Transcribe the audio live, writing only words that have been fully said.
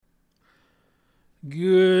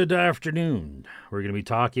Good afternoon. We're going to be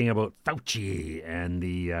talking about Fauci and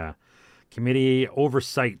the committee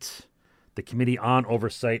oversight, the Committee on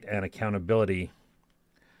Oversight and Accountability.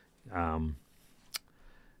 The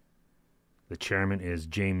chairman is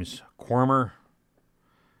James Cormer,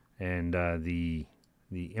 and the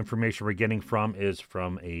information we're getting from is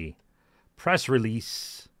from a press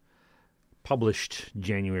release published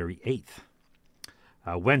January 8th.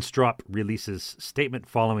 Wenstrup releases statement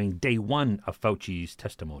following day one of Fauci's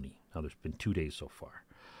testimony. Now, there's been 2 days so far.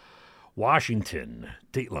 Washington,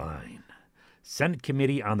 Dateline. Senate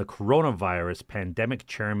Committee on the Coronavirus Pandemic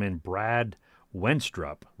Chairman Brad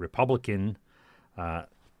Wenstrup, Republican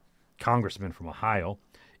congressman from Ohio,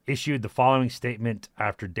 issued the following statement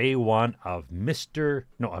after day one of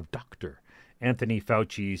Dr. Anthony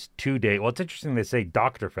Fauci's 2-day. Well, it's interesting they say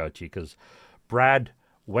Dr. Fauci because Brad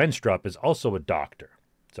Wenstrup is also a doctor.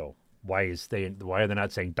 So why are they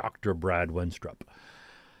not saying Dr. Brad Wenstrup?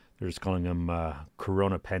 They're just calling him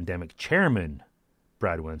Corona Pandemic Chairman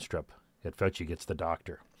Brad Wenstrup. Yet Fauci gets the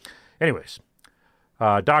doctor. Anyways,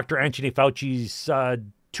 Dr. Anthony Fauci's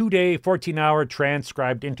 2-day, 14-hour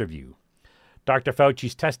transcribed interview. Dr.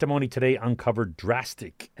 Fauci's testimony today uncovered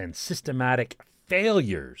drastic and systematic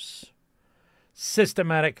failures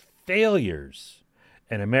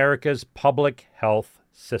in America's public health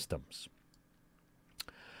systems.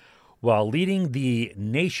 While leading the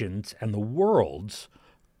nation's and the world's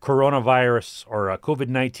coronavirus or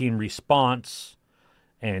COVID-19 response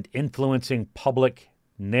and influencing public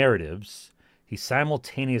narratives, he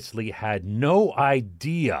simultaneously had no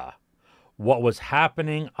idea what was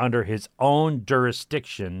happening under his own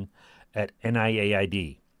jurisdiction at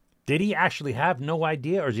NIAID. Did he actually have no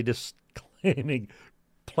idea, or is he just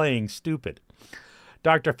playing stupid?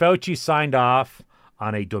 Dr. Fauci signed off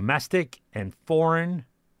on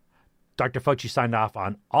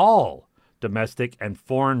all domestic and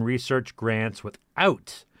foreign research grants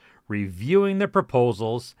without reviewing the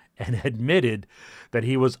proposals and admitted that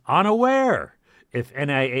he was unaware if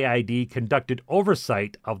NIAID conducted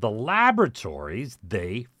oversight of the laboratories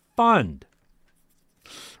they fund.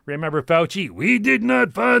 Remember Fauci? We did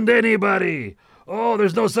not fund anybody. Oh,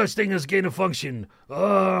 there's no such thing as gain of function.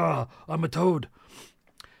 Oh, I'm a toad.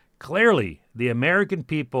 Clearly, the American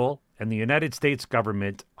people and the United States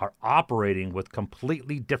government are operating with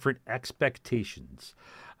completely different expectations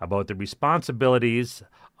about the responsibilities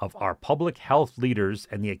of our public health leaders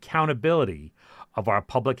and the accountability of our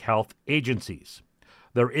public health agencies.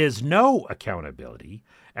 There is no accountability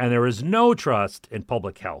and there is no trust in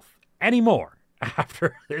public health anymore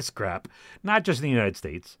after this crap, not just in the United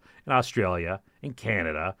States, in Australia, in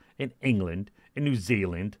Canada, in England, in New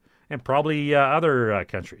Zealand, and probably other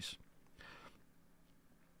countries.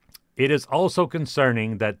 It is also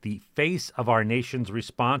concerning that the face of our nation's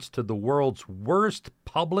response to the world's worst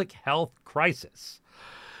public health crisis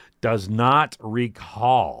does not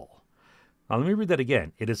recall. Now, let me read that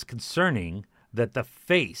again. It is concerning that the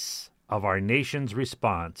face of our nation's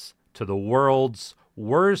response to the world's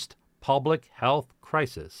worst public health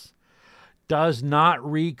crisis does not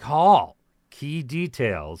recall key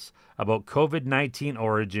details about COVID-19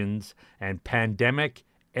 origins and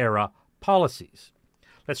pandemic-era policies.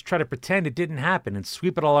 Let's try to pretend it didn't happen and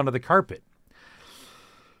sweep it all under the carpet.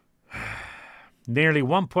 Nearly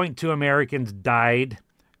 1.2 Americans died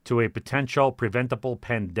to a potential preventable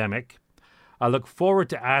pandemic. I look forward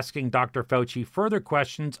to asking Dr. Fauci further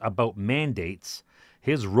questions about mandates,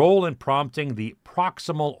 his role in prompting the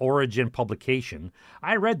proximal origin publication.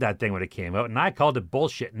 I read that thing when it came out, and I called it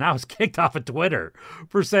bullshit, and I was kicked off of Twitter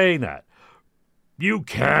for saying that. You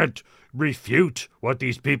can't refute what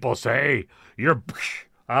these people say. You're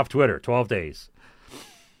off Twitter, 12 days.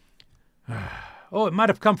 Oh, it might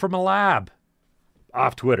have come from a lab.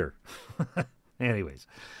 Off Twitter. Anyways.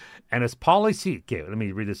 And his policy... Okay, let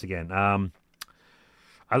me read this again.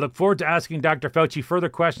 I look forward to asking Dr. Fauci further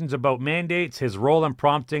questions about mandates, his role in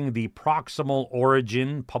prompting the proximal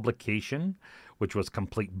origin publication, which was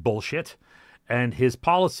complete bullshit, and his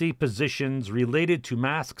policy positions related to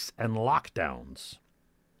masks and lockdowns.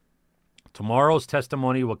 Tomorrow's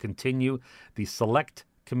testimony will continue the Select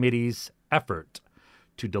Committee's effort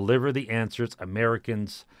to deliver the answers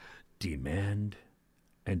Americans demand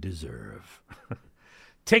and deserve.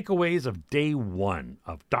 Takeaways of day one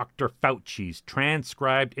of Dr. Fauci's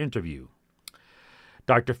transcribed interview.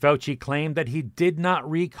 Dr. Fauci claimed that he did not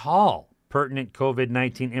recall pertinent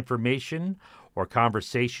COVID-19 information or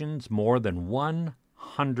conversations more than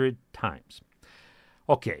 100 times.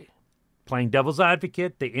 Okay, playing devil's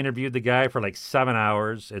advocate, they interviewed the guy for like 7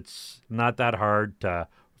 hours. It's not that hard. If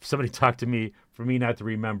somebody talked to me for me not to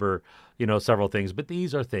remember, several things, but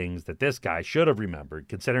these are things that this guy should have remembered,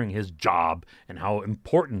 considering his job and how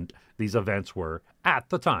important these events were at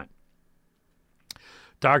the time.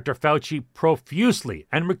 Dr. Fauci profusely,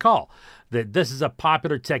 and recall that this is a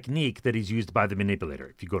popular technique that is used by the manipulator.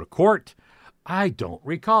 If you go to court, I don't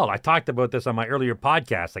recall. I talked about this on my earlier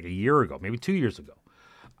podcast like a year ago, maybe 2 years ago.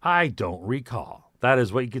 I don't recall. That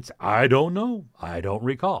is what you could say. I don't know. I don't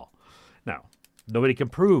recall. Now, nobody can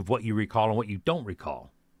prove what you recall and what you don't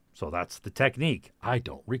recall. So that's the technique. I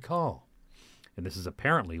don't recall. And this is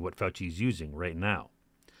apparently what Fauci is using right now.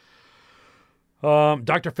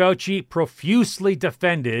 Dr. Fauci profusely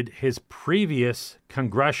defended his previous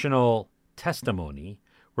congressional testimony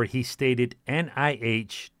where he stated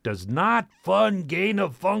NIH does not fund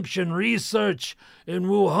gain-of-function research in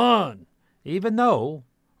Wuhan, even though,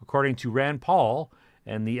 according to Rand Paul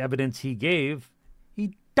and the evidence he gave,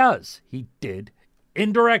 he does. He did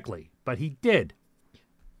indirectly, but he did.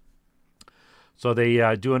 So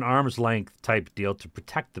they do an arm's length type deal to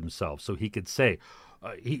protect themselves so he could say,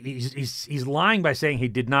 he's lying by saying he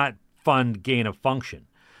did not fund gain of function.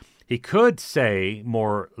 He could say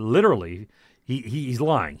more literally, he's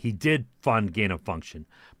lying. He did fund gain of function,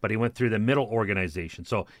 but he went through the middle organization.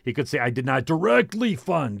 So he could say, I did not directly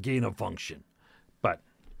fund gain of function. But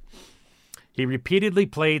he repeatedly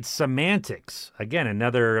played semantics. Again,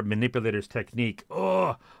 another manipulator's technique.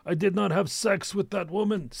 Oh, I did not have sex with that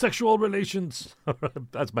woman. Sexual relations.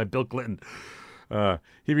 That's my Bill Clinton.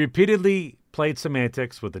 He repeatedly played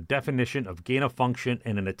semantics with the definition of gain of function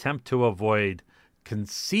in an attempt to avoid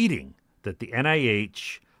conceding that the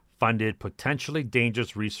NIH funded potentially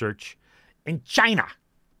dangerous research in China.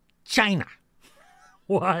 China.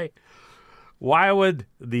 Why? Why would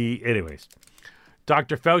anyways.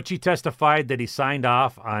 Dr. Fauci testified that he signed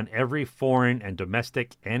off on every foreign and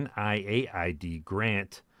domestic NIAID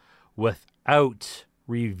grant without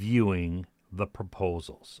reviewing the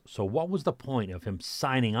proposals. So what was the point of him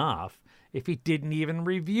signing off if he didn't even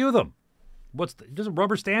review them? Just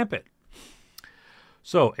rubber stamp it.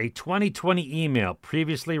 So a 2020 email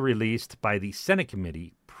previously released by the Senate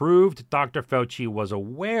committee proved Dr. Fauci was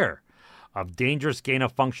aware of dangerous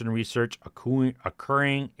gain-of-function research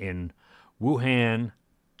occurring in Wuhan,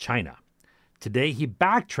 China. Today he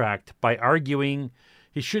backtracked by arguing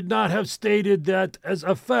he should not have stated that as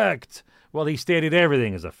a fact. Well, he stated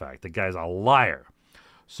everything as a fact. The guy's a liar.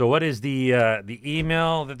 So what is the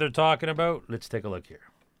email that they're talking about? Let's take a look here.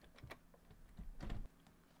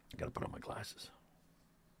 Got to put on my glasses.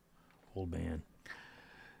 Old man.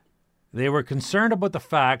 They were concerned about the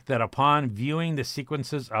fact that upon viewing the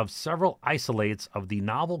sequences of several isolates of the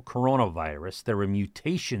novel coronavirus, there were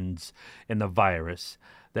mutations in the virus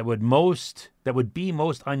that would be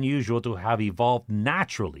most unusual to have evolved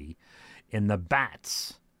naturally in the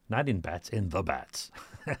bats. Not in bats, in the bats.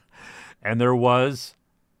 And there was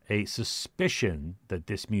a suspicion that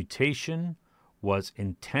this mutation was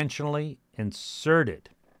intentionally inserted.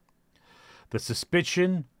 The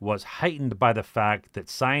suspicion was heightened by the fact that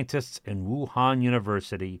scientists in Wuhan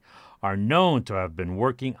University are known to have been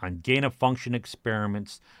working on gain-of-function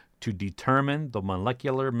experiments to determine the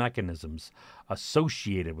molecular mechanisms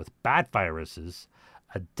associated with bat viruses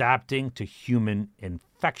adapting to human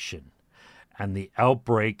infection, and the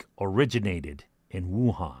outbreak originated in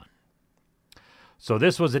Wuhan. So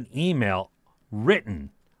this was an email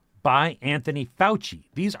written by Anthony Fauci.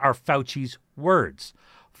 These are Fauci's words.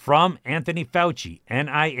 From Anthony Fauci,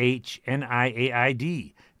 NIH,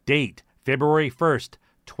 NIAID, date February 1st,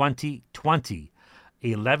 2020,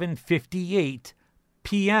 11:58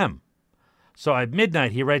 p.m. So at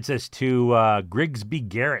midnight, he writes this to Grigsby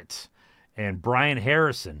Garrett and Brian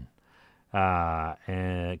Harrison,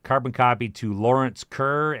 and carbon copy to Lawrence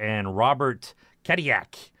Kerr and Robert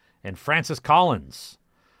Kediak and Francis Collins.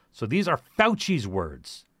 So these are Fauci's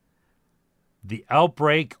words. The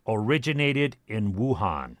outbreak originated in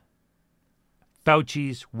Wuhan.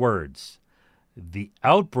 Fauci's words. The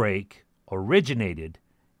outbreak originated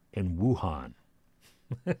in Wuhan.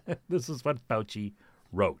 This is what Fauci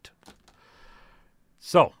wrote.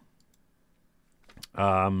 So,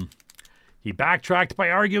 he backtracked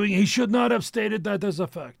by arguing he should not have stated that as a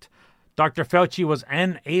fact. Dr. Fauci was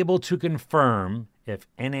unable to confirm if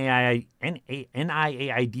NIAID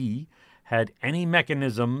had any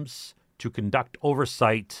mechanisms to conduct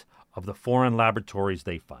oversight of the foreign laboratories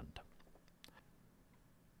they fund.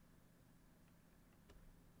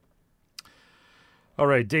 All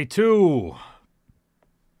right, day 2.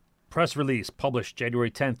 Press release published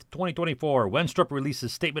January 10th, 2024. Wenstrup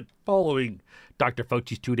releases statement following Dr.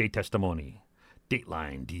 Fauci's 2-day testimony.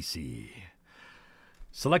 Dateline, D.C.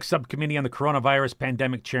 Select Subcommittee on the Coronavirus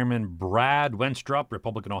Pandemic Chairman Brad Wenstrup,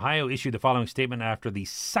 Republican Ohio, issued the following statement after the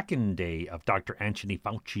second day of Dr. Anthony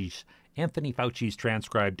Fauci's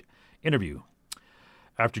transcribed interview.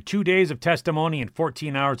 After 2 days of testimony and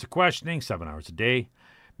 14 hours of questioning, 7 hours a day,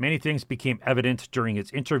 many things became evident during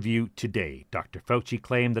his interview today. Dr. Fauci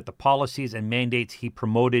claimed that the policies and mandates he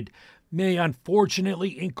promoted may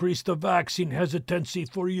unfortunately increase the vaccine hesitancy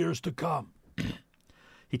for years to come.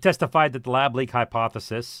 He testified that the lab leak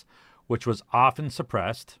hypothesis, which was often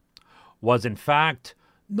suppressed, was in fact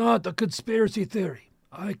not a conspiracy theory.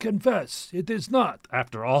 I confess, it is not.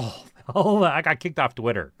 After all that, I got kicked off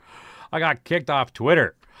Twitter.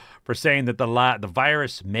 For saying that the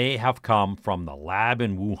virus may have come from the lab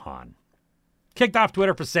in Wuhan. Kicked off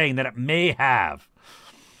Twitter for saying that it may have.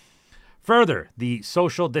 Further, the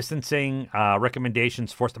social distancing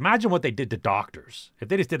recommendations forced. Imagine what they did to doctors. If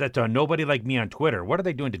they just did that to nobody like me on Twitter, what are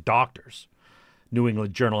they doing to doctors? New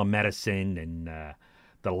England Journal of Medicine and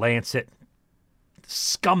the Lancet.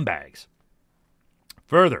 Scumbags.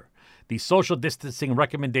 Further, the social distancing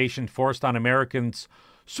recommendation forced on Americans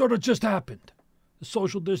sort of just happened. The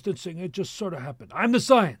social distancing, it just sort of happened. I'm the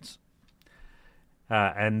science.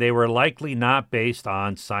 And they were likely not based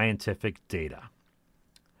on scientific data.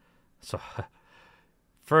 So,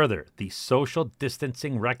 further, the social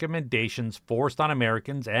distancing recommendations forced on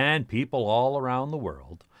Americans and people all around the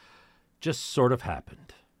world just sort of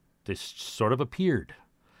happened. They sort of appeared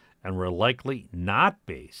and were likely not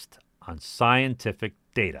based on scientific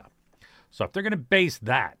data. So if they're going to base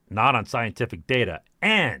that not on scientific data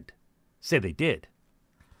and say they did,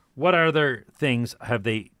 what other things have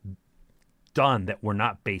they done that were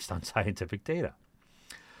not based on scientific data?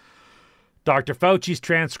 Dr. Fauci's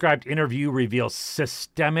transcribed interview reveals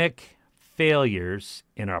systemic failures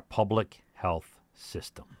in our public health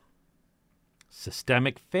system.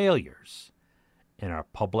 Systemic failures in our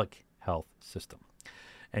public health system.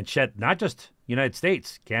 And shed not just United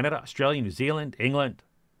States, Canada, Australia, New Zealand, England,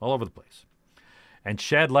 all over the place. And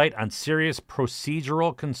shed light on serious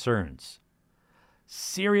procedural concerns.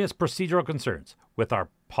 Serious procedural concerns with our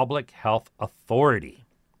public health authority.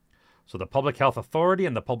 So the public health authority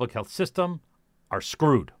and the public health system are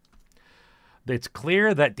screwed. It's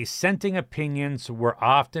clear that dissenting opinions were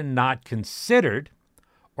often not considered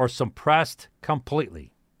or suppressed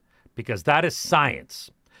completely, because that is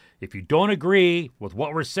science. If you don't agree with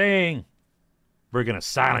what we're saying, we're going to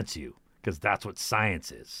silence you, because that's what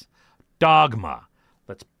science is. Dogma.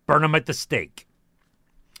 Let's burn them at the stake.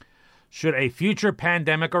 Should a future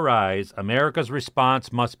pandemic arise, America's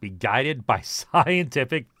response must be guided by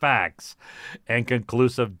scientific facts and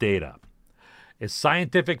conclusive data. Is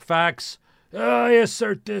scientific facts, I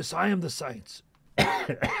assert this, I am the science.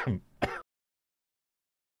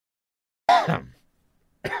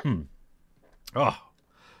 Oh,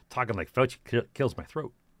 talking like Fauci kills my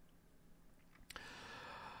throat.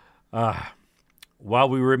 While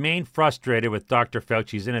we remain frustrated with Dr.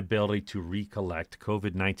 Fauci's inability to recollect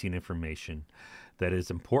COVID-19 information that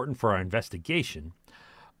is important for our investigation,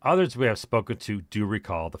 others we have spoken to do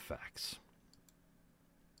recall the facts.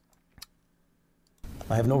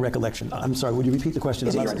 I have no recollection. I'm sorry. Would you repeat the question?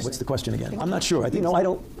 What's the question again? I'm not sure. I think I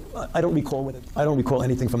don't recall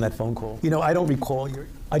anything from that phone call. I don't recall.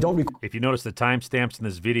 If you notice the timestamps in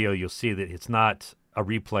this video, you'll see that it's not a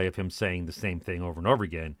replay of him saying the same thing over and over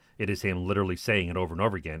again. It is him literally saying it over and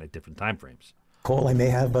over again at different time frames. I may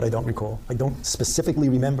have, but I don't recall. I don't specifically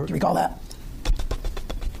remember. Do you recall that?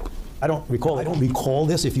 I don't recall. I don't recall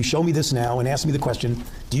this. If you show me this now and ask me the question,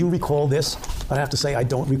 do you recall this? I'd have to say I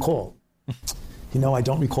don't recall. I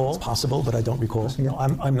don't recall. It's possible, but I don't recall.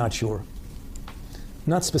 I'm not sure.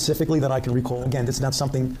 Not specifically that I can recall. Again, it's not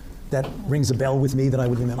something that rings a bell with me that I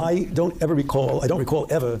would remember. I don't recall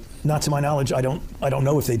ever. Not to my knowledge. I don't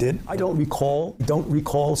know if they did. I don't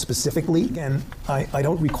recall specifically. Again, I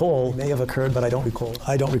don't recall. It may have occurred, but I don't recall.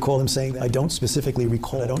 I don't recall them saying that. I don't specifically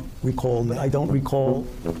recall. I don't recall.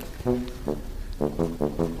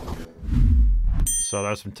 So that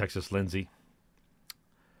was from Texas Lindsay.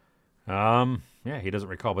 Yeah, he doesn't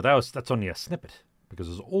recall, but that's only a snippet because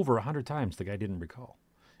it was over 100 times the guy didn't recall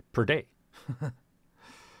per day.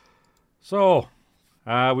 So,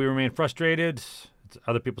 we remain frustrated.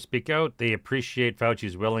 Other people speak out. They appreciate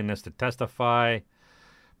Fauci's willingness to testify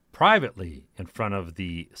privately in front of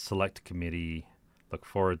the select committee. Look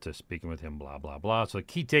forward to speaking with him, blah, blah, blah. So the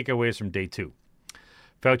key takeaways from day 2.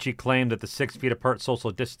 Fauci claimed that the 6 feet apart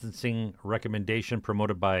social distancing recommendation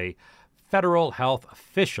promoted by federal health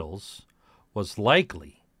officials was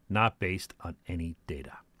likely not based on any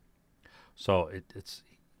data. So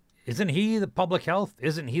isn't he the public health?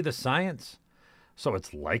 Isn't he the science? So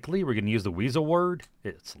it's likely, we're going to use the weasel word,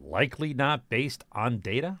 it's likely not based on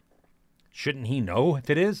data? Shouldn't he know if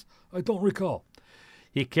it is? I don't recall.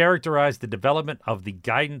 He characterized the development of the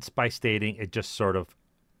guidance by stating it just sort of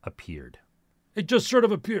appeared. It just sort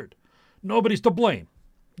of appeared. Nobody's to blame.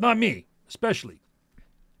 Not me, especially.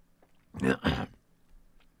 God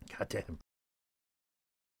damn.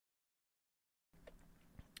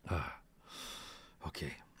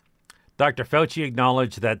 Okay. Dr. Fauci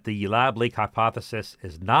acknowledged that the lab leak hypothesis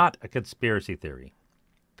is not a conspiracy theory.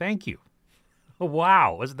 Thank you.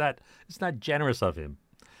 Wow, isn't that generous of him?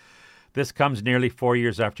 This comes nearly 4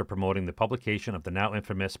 years after promoting the publication of the now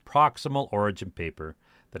infamous proximal origin paper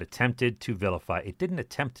that attempted to vilify. It didn't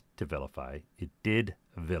attempt to vilify. It did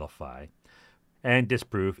vilify. And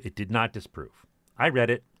disprove. It did not disprove. I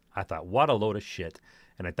read it. I thought, what a load of shit.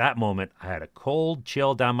 And at that moment, I had a cold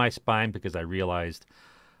chill down my spine because I realized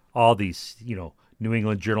all these, New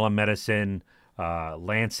England Journal of Medicine,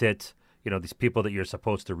 Lancet, these people that you're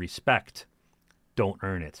supposed to respect don't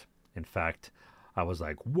earn it. In fact, I was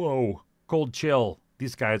like, whoa, cold chill.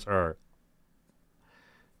 These guys are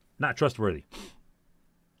not trustworthy.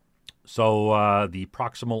 So the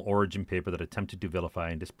proximal origin paper that attempted to vilify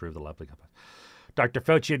and disprove the lab leak. Dr.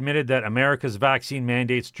 Fauci admitted that America's vaccine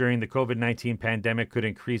mandates during the COVID-19 pandemic could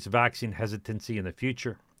increase vaccine hesitancy in the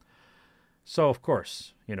future. So, of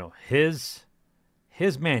course, his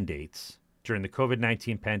mandates during the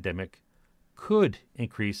COVID-19 pandemic could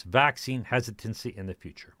increase vaccine hesitancy in the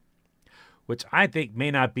future, which I think may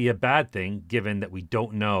not be a bad thing given that we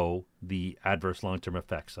don't know the adverse long-term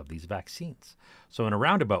effects of these vaccines. So in a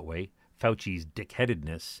roundabout way, Fauci's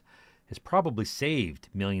dickheadedness has probably saved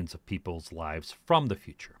millions of people's lives from the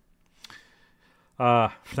future.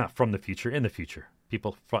 Not from the future, in the future.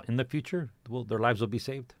 People in the future, their lives will be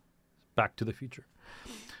saved. Back to the future.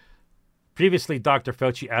 Previously, Dr.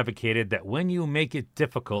 Fauci advocated that when you make it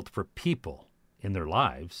difficult for people in their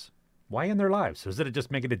lives, why in their lives? Isn't it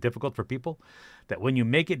just making it difficult for people? That when you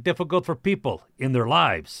make it difficult for people in their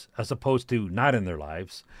lives, as opposed to not in their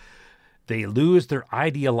lives, they lose their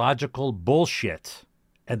ideological bullshit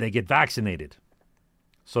and they get vaccinated.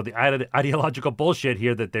 So the ideological bullshit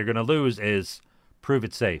here that they're going to lose is prove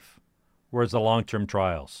it safe. Where's the long-term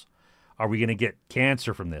trials? Are we going to get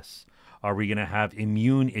cancer from this? Are we going to have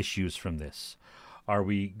immune issues from this? Are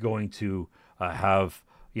we going to have,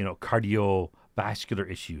 cardiovascular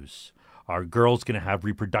issues? Are girls going to have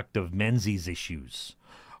reproductive menses issues?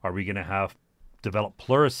 Are we going to develop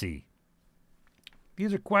pleurisy?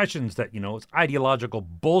 These are questions that, it's ideological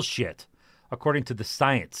bullshit, according to the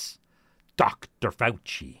science. Dr.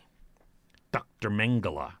 Fauci, Dr.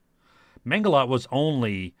 Mengele. Mengele was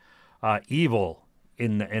only evil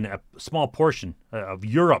in a small portion of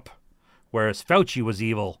Europe, whereas Fauci was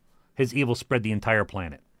evil. His evil spread the entire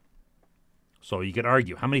planet. So you could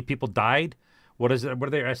argue, how many people died? What are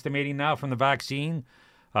they estimating now from the vaccine?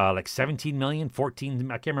 Like 17 million, 14,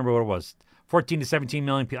 I can't remember what it was. 14 to 17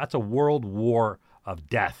 million people. That's a world war of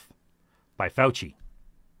death by Fauci.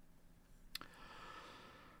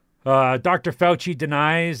 Dr. Fauci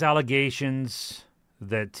denies allegations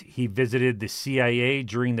that he visited the CIA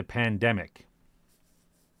during the pandemic.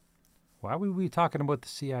 Why were we talking about the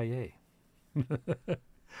CIA?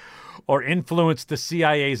 Or influenced the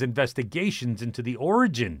CIA's investigations into the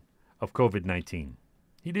origin of COVID-19.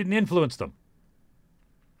 He didn't influence them.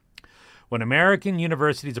 When American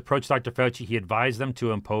universities approached Dr. Fauci, he advised them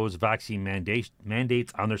to impose vaccine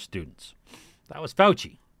mandates on their students. That was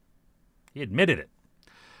Fauci. He admitted it.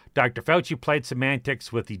 Dr. Fauci played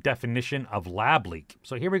semantics with the definition of lab leak.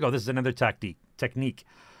 So here we go. This is another technique.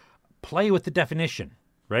 Play with the definition,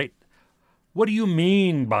 right? What do you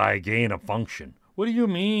mean by gain of function? What do you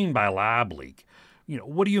mean by lab leak?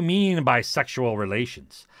 What do you mean by sexual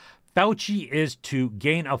relations? Fauci is to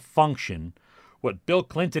gain of function what Bill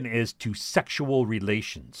Clinton is to sexual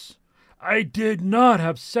relations. I did not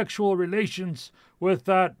have sexual relations with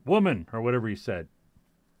that woman, or whatever he said.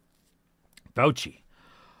 Fauci,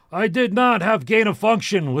 I did not have gain of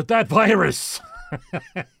function with that virus.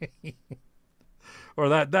 Or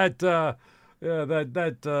the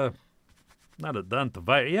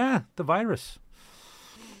virus.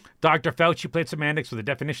 Dr. Fauci played semantics with the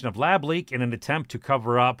definition of lab leak in an attempt to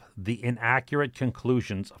cover up the inaccurate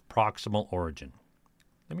conclusions of proximal origin.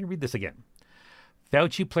 Let me read this again.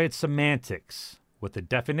 Fauci played semantics with the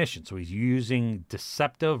definition, so he's using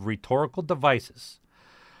deceptive rhetorical devices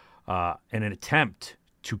in an attempt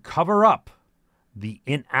to cover up the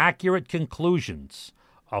inaccurate conclusions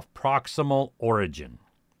of proximal origin.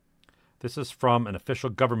 This is from an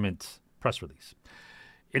official government press release.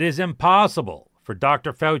 It is impossible for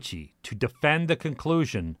Dr. Fauci to defend the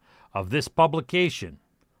conclusion of this publication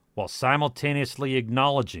while simultaneously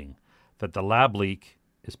acknowledging that the lab leak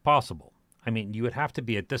is possible. I mean, you would have to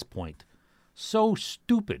be at this point so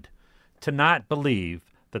stupid to not believe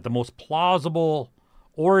that the most plausible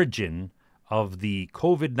origin of the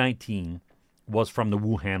COVID-19 was from the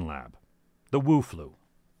Wuhan lab, the Wu flu,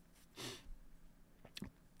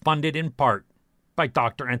 funded in part by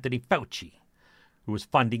Dr. Anthony Fauci, who was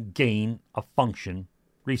funding gain-of-function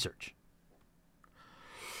research.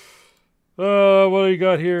 What do you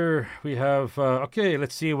got here? We have,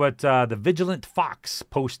 let's see what the Vigilant Fox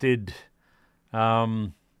posted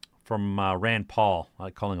from Rand Paul. I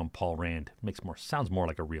like calling him Paul Rand. Sounds more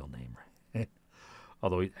like a real name. Right?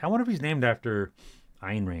 Although, I wonder if he's named after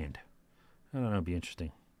Ayn Rand. I don't know, it'd be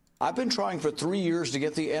interesting. I've been trying for 3 years to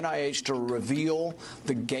get the NIH to reveal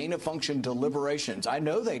the gain-of-function deliberations. I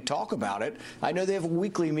know they talk about it. I know they have a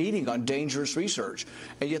weekly meeting on dangerous research,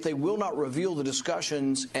 and yet they will not reveal the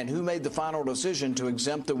discussions and who made the final decision to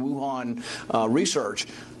exempt the Wuhan research.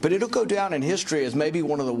 But it'll go down in history as maybe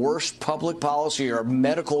one of the worst public policy or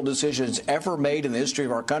medical decisions ever made in the history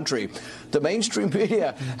of our country. The mainstream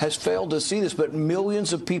media has failed to see this, but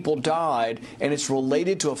millions of people died, and it's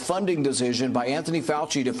related to a funding decision by Anthony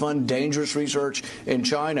Fauci to fund dangerous research in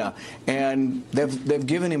China, and they've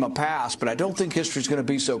given him a pass, but I don't think history's going to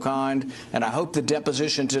be so kind, and I hope the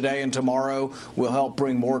deposition today and tomorrow will help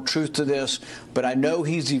bring more truth to this, but I know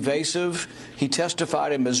he's evasive. He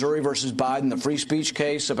testified in Missouri versus Biden, the free speech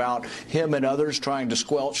case, about him and others trying to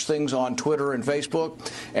squelch things on Twitter and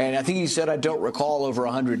Facebook, and I think he said, I don't recall, over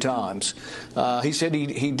 100 times. He said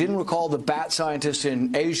he didn't recall the bat scientist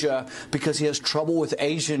in Asia because he has trouble with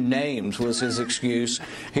Asian names, was his excuse.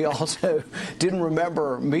 He also didn't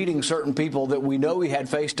remember meeting certain people that we know he had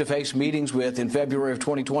face-to-face meetings with in February of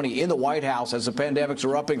 2020 in the White House as the pandemic's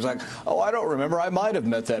erupting. He's like, oh, I don't remember. I might have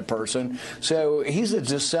met that person. So he's a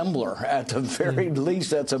dissembler at the very least.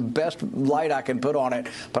 That's the best light I can put on it.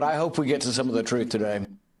 But I hope we get to some of the truth today.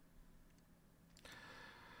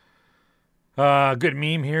 Good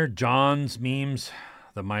meme here. John's memes.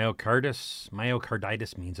 The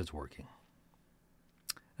myocarditis means it's working.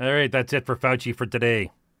 All right, that's it for Fauci for today.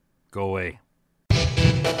 Go away.